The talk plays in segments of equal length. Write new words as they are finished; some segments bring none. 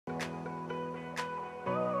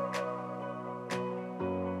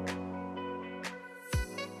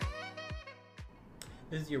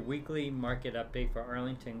This is your weekly market update for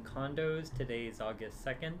Arlington condos. Today is August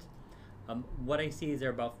 2nd. What I see is there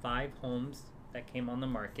are about 5 homes that came on the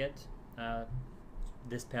market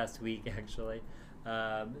this past week actually.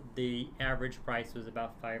 The average price was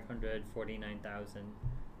about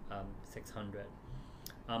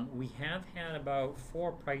 $549,600. We have had about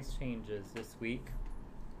 4 price changes this week,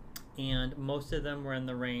 and most of them were in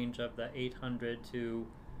the range of the 800 to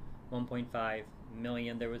 1.5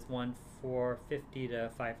 million. There was one for 50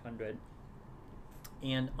 to 500,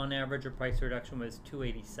 and on average a price reduction was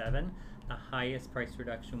 287. The highest price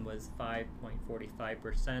reduction was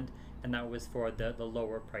 5.45%, and that was for the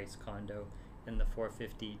lower price condo in the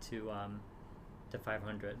 450 to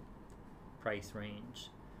 500 price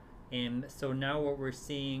range. And so now what we're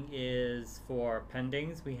seeing is for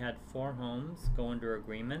pendings, we had 4 homes go under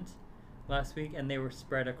agreement last week, and they were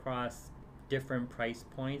spread across different price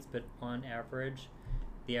points, but on average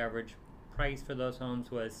the average price for those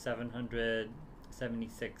homes was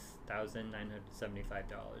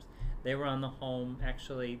 $776,975. They were on the home,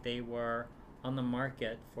 actually they were on the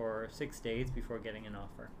market for 6 days before getting an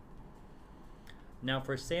offer. Now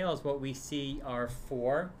for sales, what we see are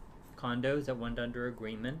 4 condos that went under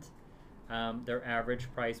agreement. Their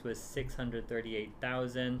average price was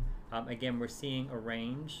 $638,000. Again, we're seeing a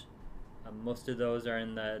range. Most of those are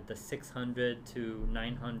in the 600 to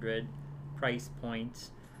 900 price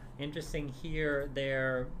point. Interesting here,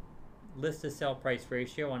 their list to sell price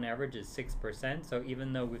ratio on average is 6%. So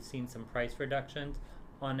even though we've seen some price reductions,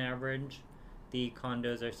 on average the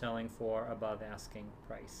condos are selling for above asking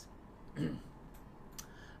price.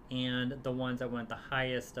 And the ones that went the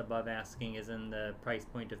highest above asking is in the price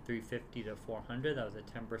point of 350 to 400. That was a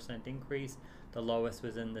 10% increase. The lowest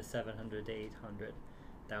was in the 700 to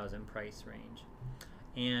 800,000 price range.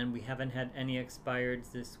 And we haven't had any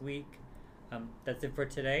expireds this week. That's it for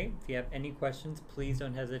today. If you have any questions, please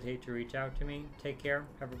don't hesitate to reach out to me. Take care.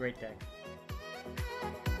 Have a great day.